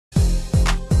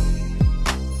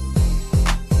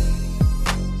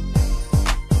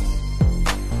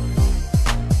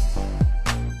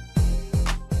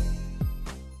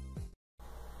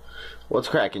What's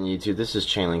cracking, YouTube? This is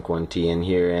ChainLink1 in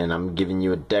here, and I'm giving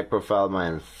you a deck profile of my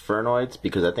Infernoids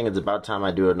because I think it's about time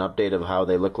I do an update of how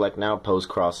they look like now post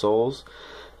Cross Souls.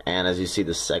 And as you see,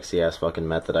 the sexy ass fucking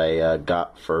met that I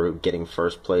got for getting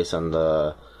first place on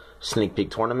the sneak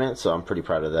peek tournament, so I'm pretty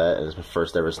proud of that. It's my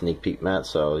first ever sneak peek mat,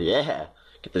 so yeah,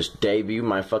 get this debut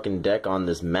my fucking deck on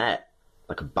this mat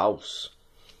like a boss.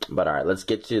 But alright, let's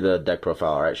get to the deck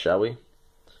profile, alright, shall we?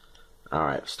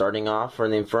 Alright, starting off for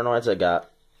the Infernoids, I got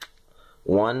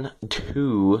 1,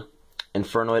 2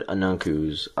 Infernoid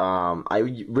Anunkus. I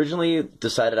originally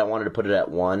decided I wanted to put it at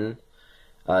 1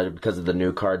 because of the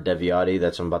new card Deviati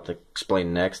that's I'm about to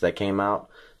explain next that came out.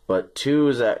 But 2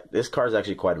 is that this card is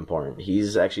actually quite important.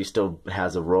 He's actually still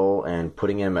has a role, and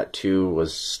putting him at 2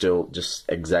 was still just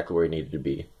exactly where he needed to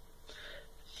be.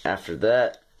 After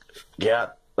that, yeah,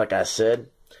 like I said,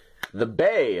 the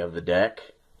Bay of the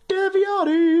deck,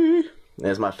 Deviati.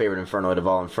 That's my favorite Infernoid of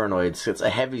all Infernoids. It's a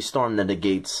heavy storm that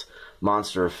negates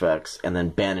monster effects and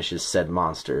then banishes said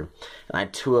monster. And I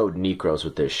 2-0'd Necros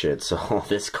with this shit, so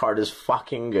this card is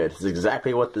fucking good. It's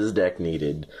exactly what this deck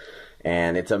needed.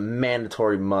 And it's a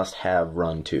mandatory must-have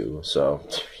run too, so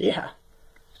yeah.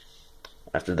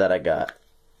 After that I got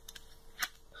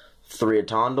 3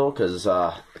 Tondel, because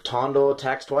Tondel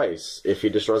attacks twice if he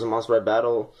destroys a monster by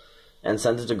battle and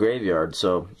sends it to graveyard,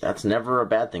 so that's never a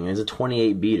bad thing. He's a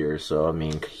 28 beater, so I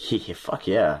mean, fuck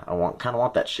yeah, I kind of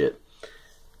want that shit.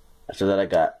 After that, I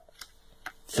got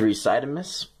 3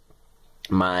 Sidemus.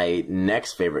 My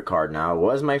next favorite card now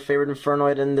was my favorite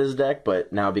Infernoid in this deck,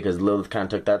 but now because Lilith kind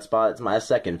of took that spot, it's my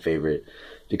second favorite.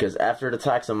 Because after it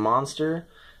attacks a monster,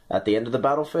 at the end of the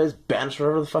battle phase, banish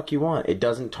whatever the fuck you want. It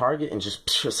doesn't target and just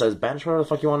says banish whatever the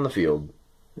fuck you want on the field.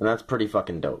 And that's pretty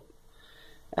fucking dope.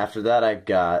 After that, I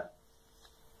got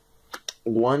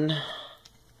 1,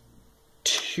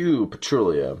 2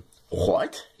 Patrulia.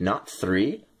 What? Not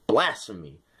 3?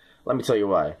 Blasphemy. Let me tell you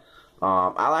why.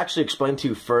 I'll actually explain to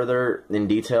you further in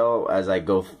detail as I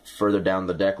go further down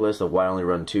the deck list of why I only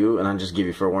run 2. And I'll just give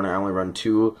you fair warning, I only run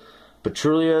 2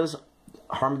 Patrulias,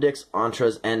 Harmodix,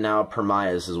 Antras, and now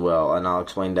Permayas as well. And I'll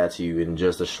explain that to you in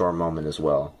just a short moment as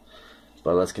well.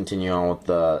 But let's continue on with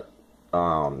the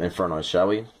Infernoids, shall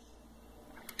we?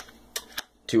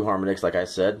 2 Harmodix, like I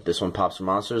said. This one pops for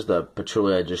monsters. The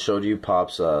Patrulia I just showed you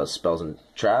pops spells and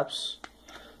traps.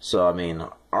 So, I mean,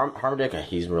 Harmodix,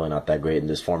 he's really not that great in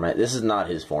this format. This is not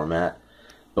his format,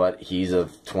 but he's a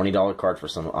 $20 card for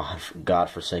some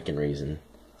godforsaken reason.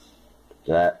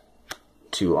 That,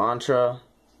 2 Antra,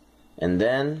 and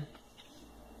then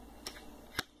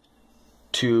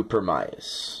 2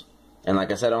 Permayas. And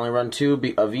like I said, I only run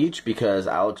 2 of each because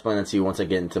I'll explain it to you once I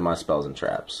get into my spells and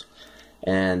traps.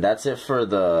 And that's it for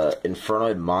the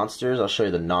Infernoid monsters. I'll show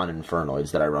you the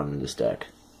non-Infernoids that I run in this deck.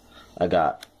 I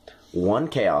got 1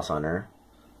 Chaos Hunter.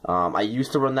 I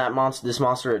used to run this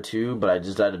monster at 2, but I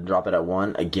just decided to drop it at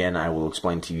 1. Again, I will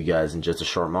explain to you guys in just a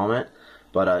short moment.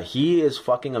 But he is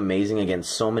fucking amazing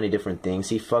against so many different things.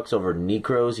 He fucks over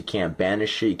Necros, you can't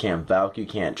banish shit, you can't Valkyrie,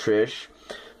 you can't Trish.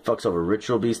 Fucks over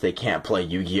Ritual Beast, they can't play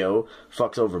Yu-Gi-Oh!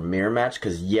 Fucks over Mirror Match,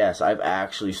 because yes, I've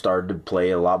actually started to play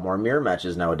a lot more Mirror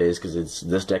Matches nowadays, because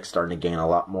this deck's starting to gain a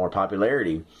lot more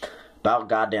popularity. About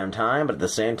goddamn time, but at the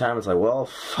same time, it's like, well,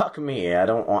 fuck me, I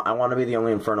want to be the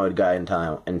only Infernoid guy in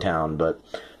town, but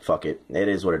fuck it, it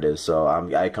is what it is, so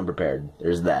I come prepared.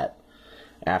 There's that.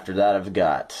 After that, I've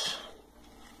got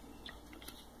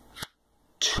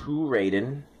 2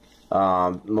 Raiden.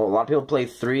 A lot of people play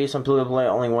 3, some people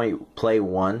only play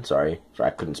 1, sorry, I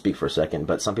couldn't speak for a second,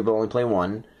 but some people only play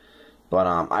 1, but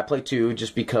I play 2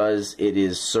 just because it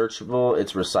is searchable,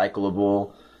 it's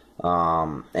recyclable,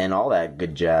 and all that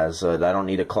good jazz. I don't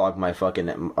need to clog my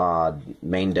fucking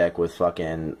main deck with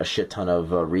fucking a shit ton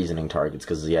of reasoning targets,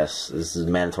 because yes, this is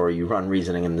mandatory, you run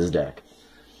reasoning in this deck.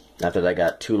 After that, I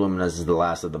got 2 Luminas is the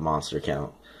last of the monster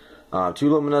count. 2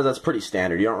 Luminas, that's pretty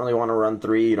standard. You don't really want to run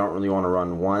 3, you don't really want to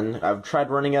run 1. I've tried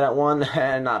running it at 1,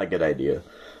 and not a good idea.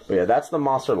 But yeah, that's the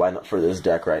monster lineup for this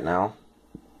deck right now.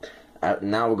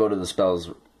 Now we'll go to the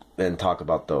spells and talk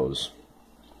about those.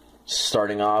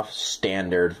 Starting off,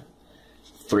 standard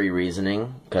 3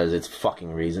 Reasoning, because it's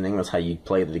fucking reasoning, that's how you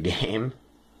play the game.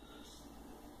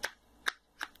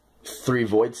 3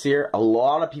 Voidseer, a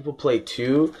lot of people play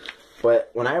 2.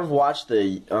 But when I've watched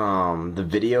the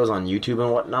videos on YouTube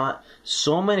and whatnot,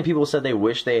 so many people said they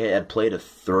wish they had played a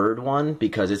 3rd one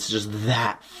because it's just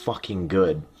that fucking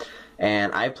good.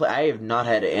 And I have not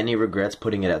had any regrets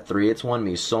putting it at 3. It's won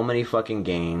me so many fucking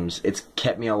games. It's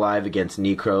kept me alive against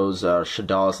Necros,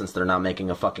 Shadala, since they're not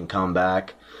making a fucking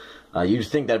comeback. You'd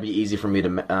think that'd be easy for me to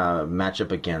match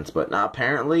up against, but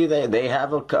apparently they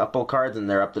have a couple cards in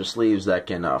there up their sleeves that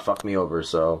can fuck me over.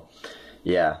 So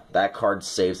Yeah, that card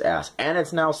saves ass. And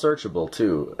it's now searchable,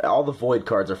 too. All the Void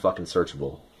cards are fucking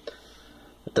searchable.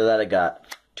 After that, I got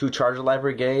 2 Charger Life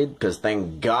Brigade, because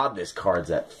thank God this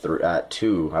card's at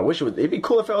 2. I wish it'd be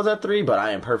cool if it was at 3, but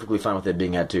I am perfectly fine with it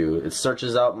being at 2. It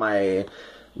searches out my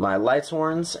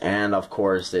Lightsworns, and of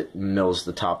course, it mills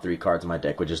the top 3 cards in my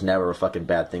deck, which is never a fucking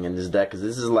bad thing in this deck, because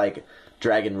this is like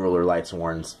Dragon Ruler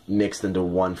Lightsworns mixed into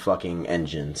one fucking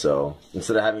engine. So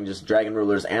instead of having just Dragon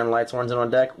Rulers and Lightsworns in one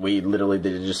deck, we literally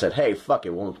just said, hey, fuck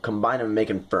it, we'll combine them and make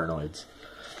Infernoids.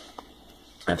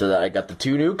 After that, I got the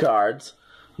 2 new cards.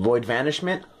 Void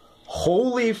Vanishment.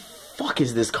 Holy fuck,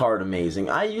 is this card amazing.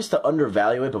 I used to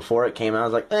undervalue it before it came out. I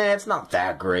was like, it's not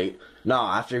that great. No,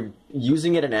 after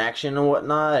using it in action and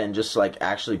whatnot, and just like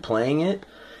actually playing it,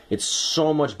 it's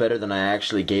so much better than I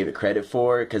actually gave it credit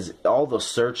for, because all the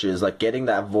searches, like getting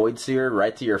that Void Seer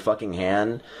right to your fucking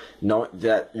hand, knowing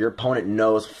that your opponent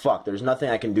knows, fuck, there's nothing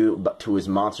I can do but to his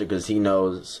monster, because he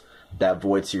knows that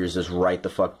Void Seer is just right the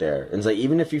fuck there. And it's like,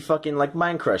 even if you fucking like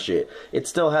Mind Crush it, it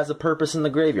still has a purpose in the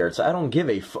graveyard, so I don't give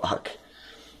a fuck.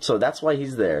 So that's why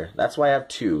he's there. That's why I have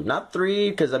 2. Not 3,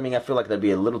 because I mean, I feel like that'd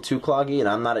be a little too cloggy, and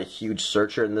I'm not a huge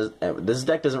searcher, and this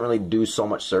deck doesn't really do so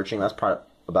much searching. That's probably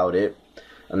about it.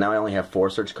 And now I only have 4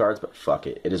 search cards, but fuck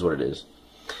it. It is what it is.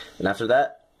 And after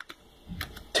that,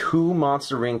 2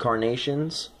 monster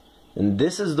reincarnations. And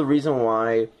this is the reason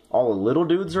why all the little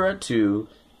dudes are at 2,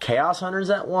 Chaos Hunters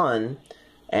at 1,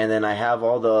 and then I have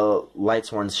all the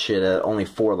Lightsworns shit at only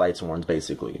 4 Lightsworns,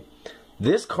 basically.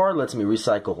 This card lets me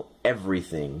recycle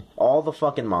everything. All the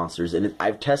fucking monsters. And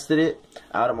I've tested it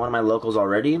out at one of my locals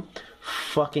already.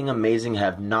 Fucking amazing.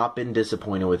 Have not been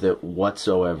disappointed with it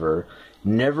whatsoever.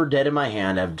 Never dead in my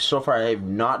hand. So far I have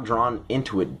not drawn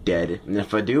into it dead. And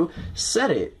if I do, set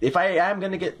it. If I am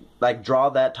gonna get like draw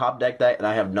that top deck and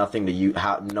I have nothing to use,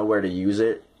 nowhere to use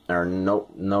it, or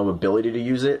no ability to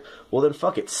use it, well then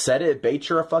fuck it. Set it, bait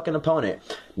your fucking opponent.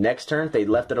 Next turn, if they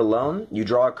left it alone, you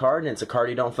draw a card and it's a card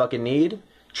you don't fucking need.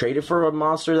 Trade it for a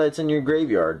monster that's in your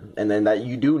graveyard, and then that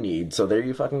you do need. So there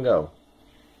you fucking go.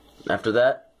 After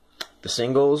that, the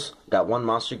singles, got 1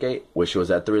 Monster Gate. Wish it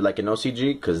was at 3 like an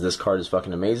OCG, because this card is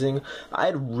fucking amazing.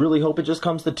 I really hope it just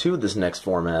comes to 2 this next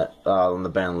format on the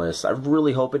ban list. I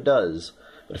really hope it does.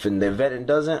 But if in the event it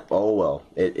doesn't, oh well.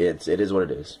 It is what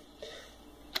it is.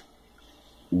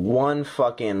 1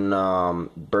 fucking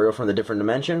Burial from the Different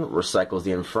Dimension recycles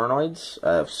the Infernoids,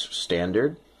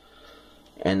 standard.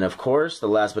 And of course, the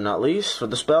last but not least, for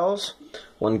the spells,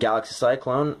 1 Galaxy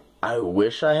Cyclone. I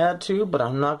wish I had to, but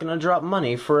I'm not going to drop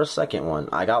money for a second one.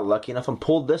 I got lucky enough and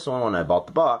pulled this one when I bought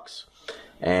the box.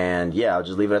 And yeah, I'll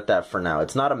just leave it at that for now.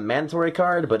 It's not a mandatory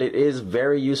card, but it is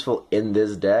very useful in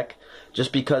this deck,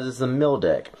 just because it's a mill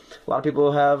deck. A lot of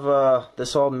people have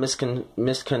this all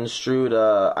misconstrued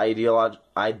ideology,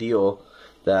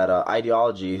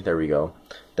 there we go,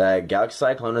 that Galaxy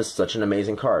Cyclone is such an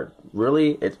amazing card.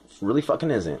 Really, it really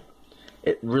fucking isn't.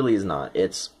 It really is not.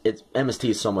 It's MST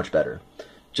is so much better.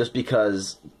 Just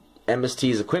because MST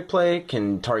is a quick play,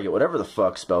 can target whatever the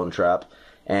fuck, spell and trap,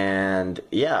 and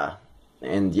yeah,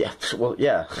 well,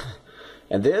 yeah.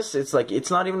 And this, it's like, it's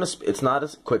not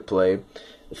a quick play.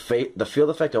 The field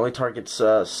effect only targets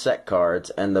set cards,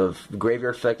 and the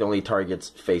graveyard effect only targets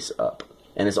face up.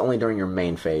 And it's only during your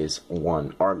main phase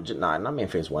 1, or not main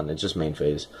phase 1. It's just main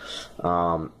phase.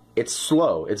 It's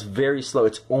slow. It's very slow.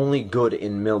 It's only good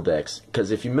in mill decks,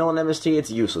 because if you mill an MST, it's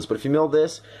useless. But if you mill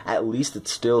this, at least it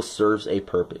still serves a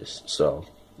purpose. So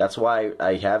that's why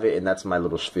I have it, and that's my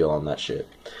little spiel on that shit.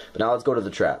 But now let's go to the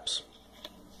traps.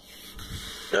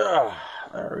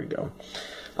 There we go.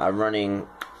 I'm running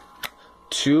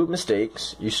 2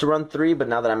 mistakes. Used to run 3, but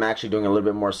now that I'm actually doing a little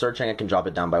bit more searching, I can drop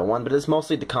it down by 1. But it's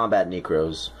mostly to combat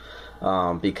Necros,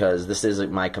 because this is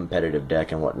my competitive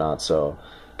deck and whatnot. So.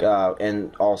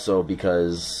 And also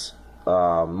because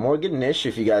Morgan Nish,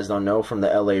 if you guys don't know, from the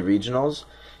LA Regionals,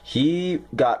 he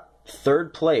got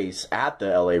 3rd place at the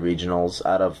LA Regionals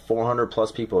out of 400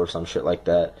 plus people or some shit like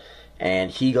that,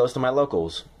 and he goes to my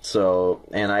locals. So,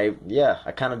 and I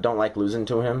kind of don't like losing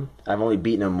to him. I've only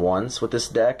beaten him once with this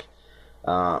deck,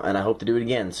 and I hope to do it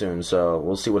again soon, so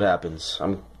we'll see what happens.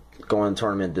 I'm going to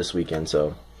tournament this weekend,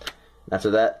 so after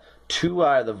that, 2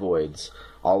 Eye of the Voids.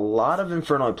 A lot of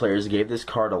Infernoid players gave this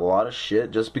card a lot of shit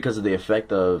just because of the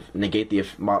effect of negate the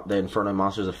Infernoid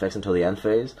monster's effects until the end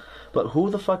phase. But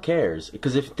who the fuck cares?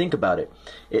 Because if you think about it,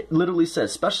 it literally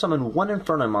says special summon 1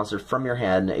 Infernoid monster from your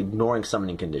hand, ignoring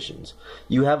summoning conditions.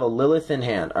 You have a Lilith in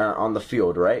hand on the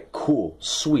field, right? Cool,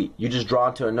 sweet. You just draw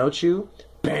into a Nochu.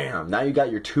 Bam! Now you got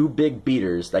your 2 big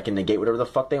beaters that can negate whatever the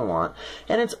fuck they want,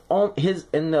 and it's all his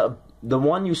in the the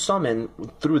one you summon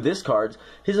through this card,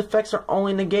 his effects are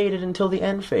only negated until the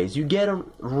end phase. You get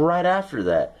him right after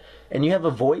that. And you have a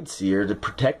Void Seer to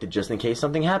protect it just in case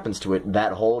something happens to it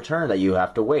that whole turn that you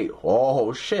have to wait.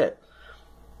 Oh, shit.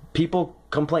 People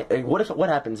complain. What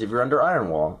happens if you're under Iron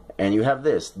Wall and you have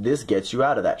this? This gets you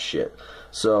out of that shit.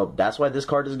 So that's why this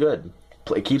card is good.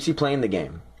 It keeps you playing the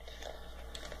game.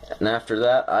 And after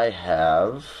that, I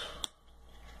have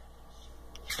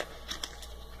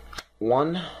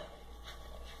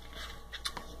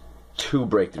 2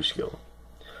 Breakthrough Skill.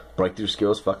 Breakthrough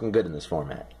Skill is fucking good in this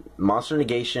format. Monster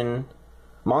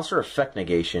Effect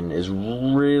Negation is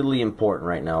really important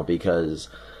right now because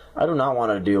I do not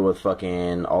want to deal with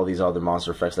fucking all these other monster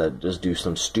effects that just do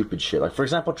some stupid shit. Like, for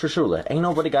example, Trishula. Ain't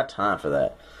nobody got time for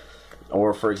that.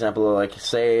 Or, for example, like,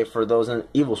 say, for those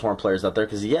Evil Swarm players out there,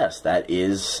 because, yes, that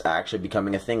is actually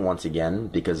becoming a thing once again.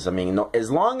 Because, I mean, as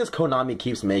long as Konami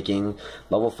keeps making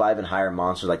level 5 and higher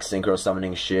monsters, like Synchro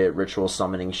Summoning shit, Ritual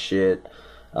Summoning shit,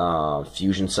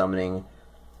 Fusion Summoning,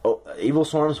 Evil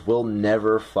Swarms will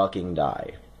never fucking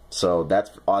die. So that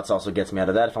also gets me out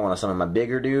of that if I want to summon my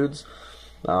bigger dudes.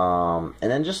 And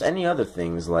then just any other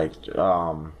things, like,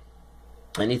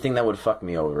 anything that would fuck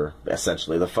me over,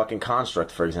 essentially. The fucking Construct,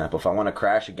 for example. If I want to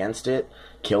crash against it,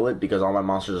 kill it because all my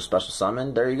monsters are special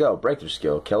summoned, there you go. Breakthrough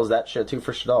Skill. Kills that shit too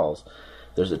for Shadalls.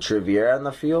 There's a Triviera in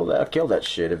the field, kill that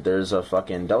shit. If there's a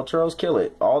fucking Deltros, kill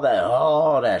it. All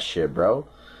that shit, bro.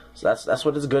 So that's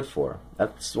what it's good for.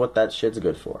 That's what that shit's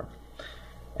good for.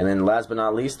 And then last but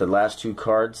not least, the last 2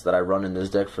 cards that I run in this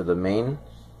deck for the main.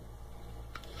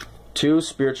 2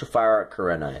 Spiritual Fire Art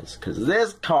Karenais. Because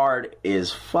this card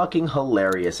is fucking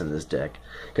hilarious in this deck.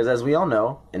 Because as we all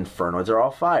know, Infernoids are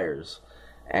all fires.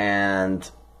 And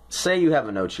say you have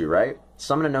a Nochu, right?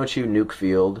 Summon a Nochu, nuke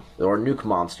field, or nuke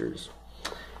monsters.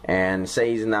 And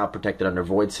say he's now protected under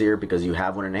Void Seer because you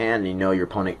have one in hand and you know your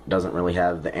opponent doesn't really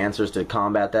have the answers to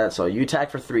combat that. So you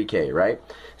attack for 3k, right?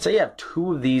 Say you have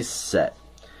 2 of these set.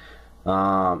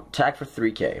 Attack for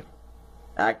 3k.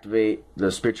 Activate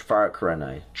the Spiritual Fire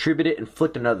Karenai. Tribute it,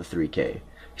 inflict another 3k. You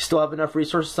still have enough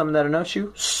resources to summon that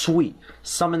Inochu? Sweet.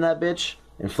 Summon that bitch,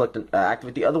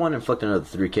 activate the other one, inflict another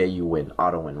 3k, you win.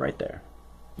 Auto win right there.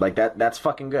 Like that's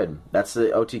fucking good. That's the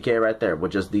OTK right there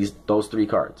with just those 3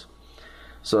 cards.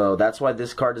 So that's why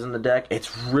this card is in the deck.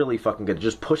 It's really fucking good. It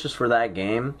just pushes for that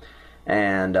game,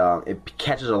 and it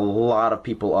catches a lot of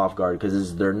people off guard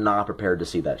because they're not prepared to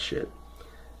see that shit.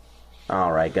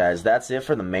 Alright guys, that's it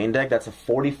for the main deck. That's a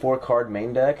 44 card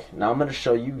main deck. Now I'm going to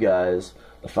show you guys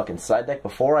the fucking side deck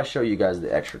before I show you guys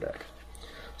the extra deck.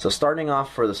 So starting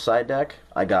off for the side deck,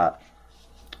 I got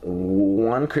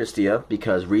 1 Christia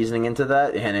because reasoning into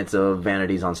that, and it's a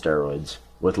Vanities on steroids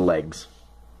with legs.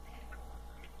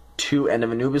 2 End of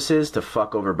Anubises to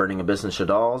fuck over Burning Abyss and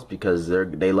Shadalls because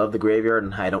they love the graveyard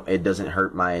and it doesn't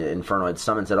hurt my Infernoid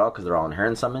summons at all because they're all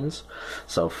inherent summons.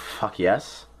 So fuck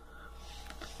yes.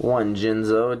 1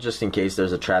 Jinzo, just in case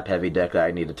there's a trap heavy deck that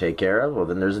I need to take care of. Well,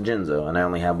 then there's a Jinzo, and I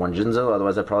only have 1 Jinzo,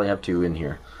 otherwise I probably have 2 in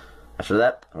here. After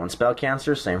that, 1 Spell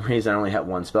Cancer, same reason I only have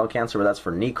 1 Spell Cancer, but that's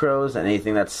for Necros and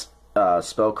anything that's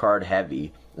spell card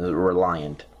heavy,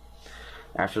 reliant.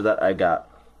 After that, I got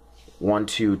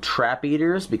 2 Trap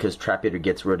Eaters, because Trap Eater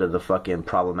gets rid of the fucking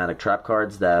problematic trap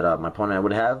cards that my opponent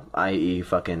would have, i.e.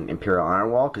 fucking Imperial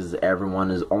Iron Wall, because everyone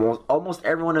is, almost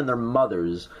everyone and their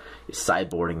mothers is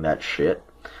sideboarding that shit.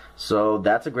 So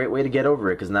that's a great way to get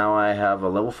over it, because now I have a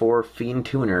level 4 Fiend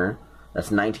Tuner that's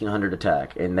 1900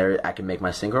 attack, and there I can make my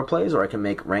synchro plays, or I can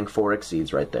make rank 4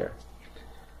 exceeds right there.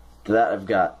 To that I've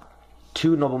got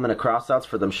 2 Noblemen of Crossouts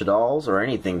for them Shadalls, or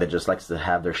anything that just likes to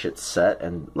have their shit set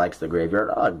and likes the graveyard.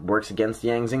 It works against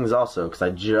Yang Zings also, because I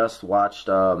just watched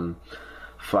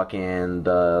fucking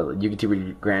the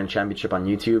UKTV Grand Championship on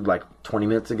YouTube like 20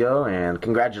 minutes ago, and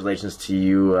congratulations to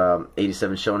you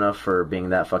 87 Shona for being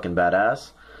that fucking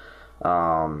badass.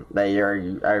 That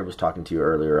year I was talking to you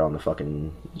earlier on the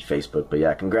fucking Facebook, but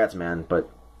yeah, congrats, man. But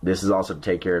this is also to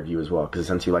take care of you as well, because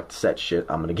since you like to set shit,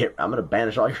 I'm gonna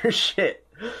banish all your shit.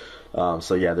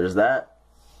 So yeah, there's that.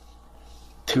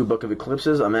 2 Book of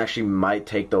Eclipses. I actually might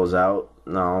take those out,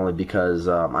 not only because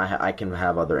I can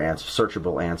have other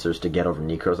searchable answers to get over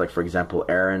Necros. Like for example,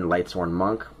 Aaron Lightsworn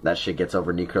Monk. That shit gets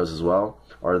over Necros as well,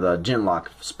 or the Jinlock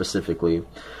specifically.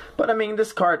 But I mean,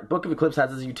 this card, Book of Eclipse,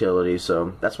 has its utility,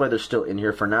 so that's why they're still in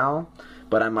here for now.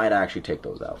 But I might actually take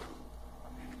those out.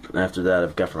 And after that,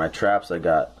 I've got for my traps, I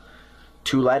got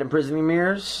 2 Light Imprisoning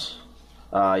Mirrors.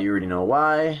 You already know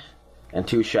why. And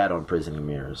 2 Shadow Imprisoning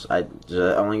Mirrors. I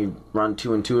only run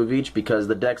 2 and 2 of each because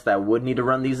the decks that I would need to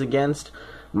run these against,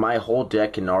 my whole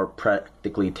deck can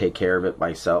practically take care of it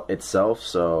itself.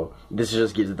 So this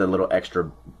just gives it the little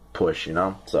extra push, you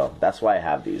know? So that's why I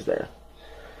have these there.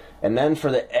 And then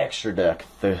for the extra deck,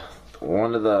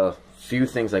 one of the few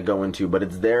things I go into, but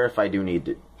it's there if I do need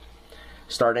it.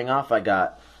 Starting off, I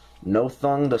got No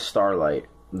Thung the Starlight,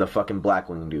 the fucking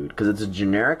Blackwing dude, because it's a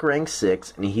generic rank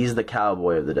 6, and he's the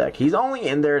cowboy of the deck. He's only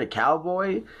in there to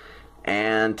cowboy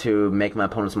and to make my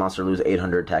opponent's monster lose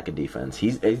 800 attack and defense.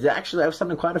 He's actually, I've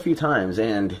summoned quite a few times,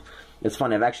 and it's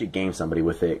funny, I've actually gamed somebody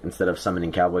with it instead of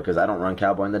summoning cowboy, because I don't run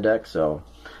cowboy in the deck, so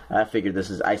I figured this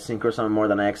is, I synchro summon more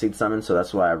than I exceed summon, so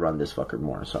that's why I run this fucker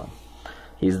more, so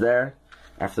he's there.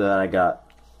 After that, I got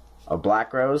a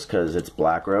Black Rose, because it's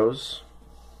Black Rose.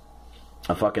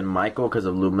 A fucking Michael, because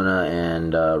of Lumina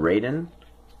and Raiden.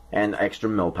 And extra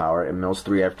mill power. It mills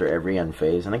 3 after every end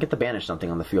phase. And I get to banish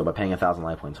something on the field by paying 1,000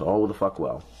 life points. Oh, the fuck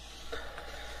well.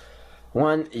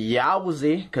 One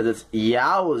Yowzy, because it's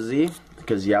Yowzy.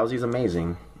 Because Yowzy's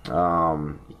amazing.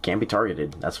 He can't be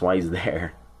targeted. That's why he's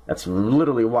there. That's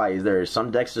literally why he's there. Some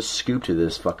decks just scoop to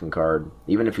this fucking card.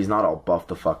 Even if he's not all buffed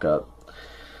the fuck up.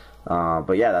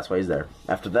 But yeah, that's why he's there.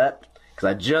 After that, because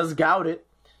I just got it.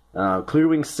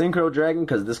 Clearwing Synchro Dragon,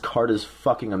 because this card is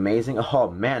fucking amazing.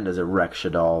 Oh man, does it wreck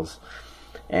Shadalls.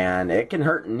 And it can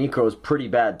hurt Necros pretty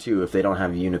bad too if they don't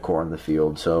have Unicorn in the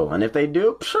field. So, and if they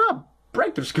do,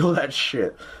 breakthrough skill that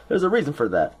shit. There's a reason for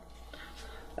that.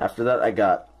 After that, I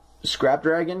got Scrap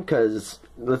Dragon, because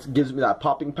this gives me that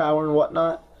popping power and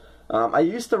whatnot. I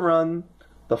used to run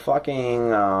the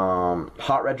fucking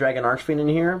Hot Red Dragon Archfiend in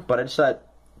here, but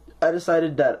I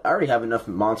decided that I already have enough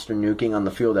monster nuking on the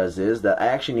field as is, that I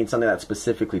actually need something that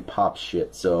specifically pops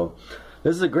shit. So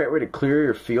this is a great way to clear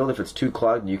your field if it's too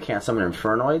clogged and you can't summon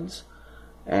Infernoids.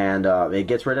 And it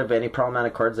gets rid of any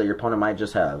problematic cards that your opponent might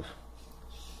just have.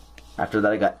 After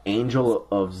that, I got Angel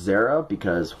of Zera,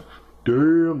 because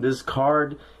damn, this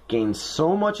card gains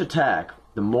so much attack.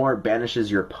 The more it banishes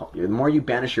the more you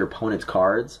banish your opponent's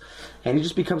cards, and he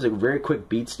just becomes a very quick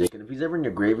beat stick. And if he's ever in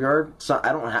your graveyard, so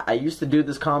I used to do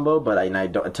this combo, but I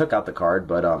took out the card.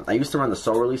 But I used to run the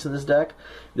Soul Release in this deck.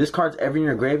 This card's ever in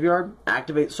your graveyard,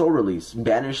 activate Soul Release,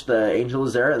 banish the Angel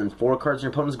of Zera, and then 4 cards in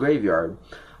your opponent's graveyard.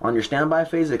 On your standby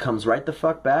phase, it comes right the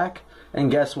fuck back, and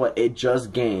guess what? It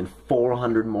just gained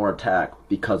 400 more attack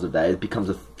because of that. It becomes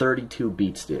a 32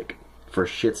 beat stick for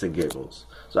shits and giggles.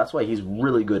 So that's why he's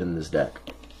really good in this deck.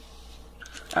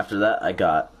 After that, I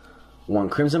got one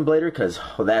Crimson Blader, because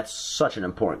that's such an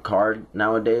important card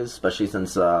nowadays, especially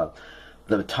since the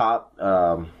top,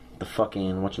 the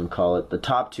fucking, whatchamacallit, the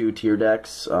top 2 tier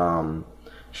decks,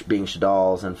 being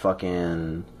Shadalls and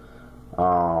fucking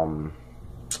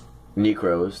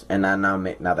Necros, and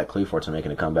now that Cleaforts are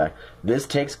making a comeback, this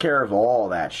takes care of all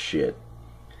that shit.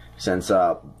 Since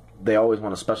they always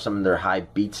want to special summon their high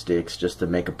beat sticks just to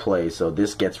make a play, so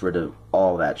this gets rid of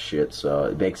all that shit. So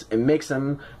it makes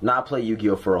them not play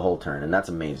Yu-Gi-Oh for a whole turn, and that's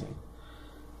amazing.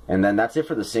 And then that's it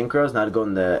for the synchros. Now to go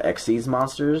in the Xyz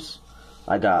monsters,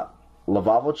 I got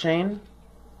Lavalval Chain,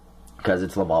 because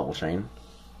it's Lavalval Chain.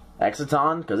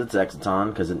 Exciton, because it's Exciton,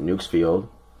 because it nukes field.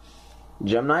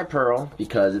 Gemini Pearl,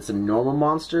 because it's a normal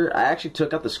monster. I actually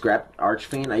took out the Scrap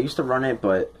Archfiend. I used to run it,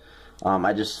 but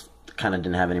I just kind of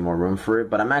didn't have any more room for it.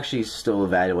 But I'm actually still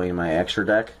evaluating my extra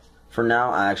deck. For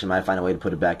now, I actually might find a way to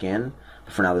put it back in.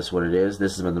 But for now, this is what it is.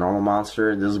 This is a normal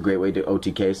monster. This is a great way to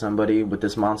OTK somebody with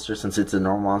this monster. Since it's a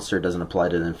normal monster, it doesn't apply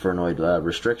to the Infernoid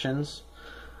restrictions.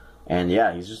 And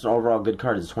yeah, he's just an overall good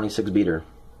card. He's a 26 beater.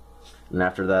 And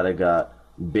after that, I got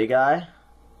Big Eye,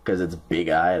 because it's Big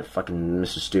Eye, fucking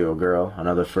Mr. Steel Girl,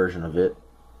 another version of it.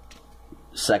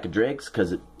 Sack of Drakes,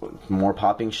 because it's more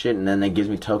popping shit, and then it gives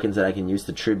me tokens that I can use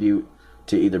to tribute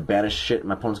to either banish shit in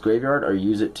my opponent's graveyard, or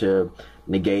use it to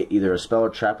negate either a spell or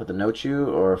trap with a Nochu,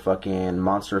 or a fucking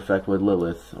monster effect with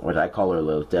Lilith, or I call her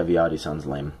Lilith. Deviati sounds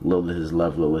lame. Lilith is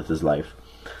love, Lilith is life.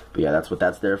 But yeah, that's what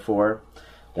that's there for.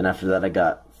 Then after that, I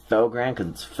got Felgran, because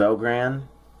it's Felgran,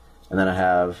 and then I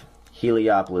have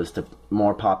Heliopolis to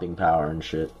more popping power and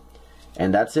shit.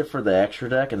 And that's it for the extra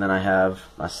deck, and then I have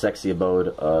a sexy abode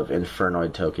of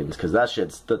Infernoid tokens, because that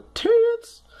shit's the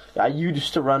tits! I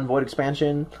used to run Void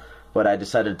Expansion, but I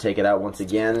decided to take it out once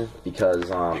again,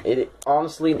 because it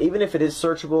honestly, even if it is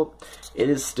searchable, it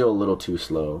is still a little too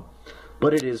slow.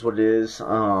 But it is what it is.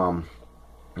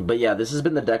 But yeah, this has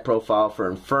been the deck profile for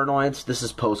Infernoids. This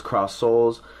is Post Cross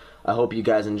Souls. I hope you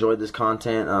guys enjoyed this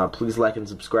content. Please like and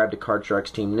subscribe to Card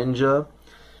Sharks Team Ninja.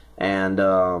 And,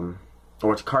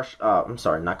 or to I'm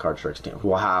sorry, not Card Sharks Team.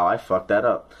 Wow, I fucked that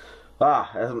up.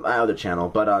 That's my other channel.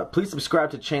 But please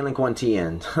subscribe to ChainLink1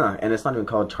 TN. And it's not even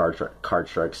called Card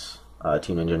Sharks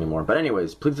Team Ninja anymore. But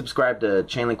anyways, please subscribe to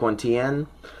ChainLink1 TN.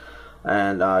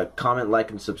 And comment,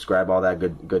 like, and subscribe, all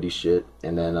that goody shit.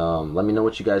 And then let me know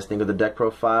what you guys think of the deck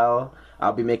profile.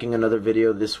 I'll be making another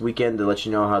video this weekend to let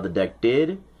you know how the deck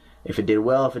did. If it did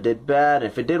well, if it did bad.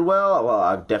 If it did well,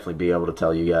 I'll definitely be able to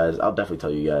tell you guys. I'll definitely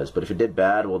tell you guys. But if it did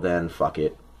bad, well then, fuck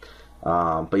it.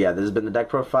 But yeah, this has been the deck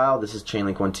profile. This is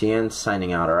ChainLink1 TN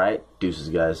signing out, alright? Deuces,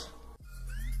 guys.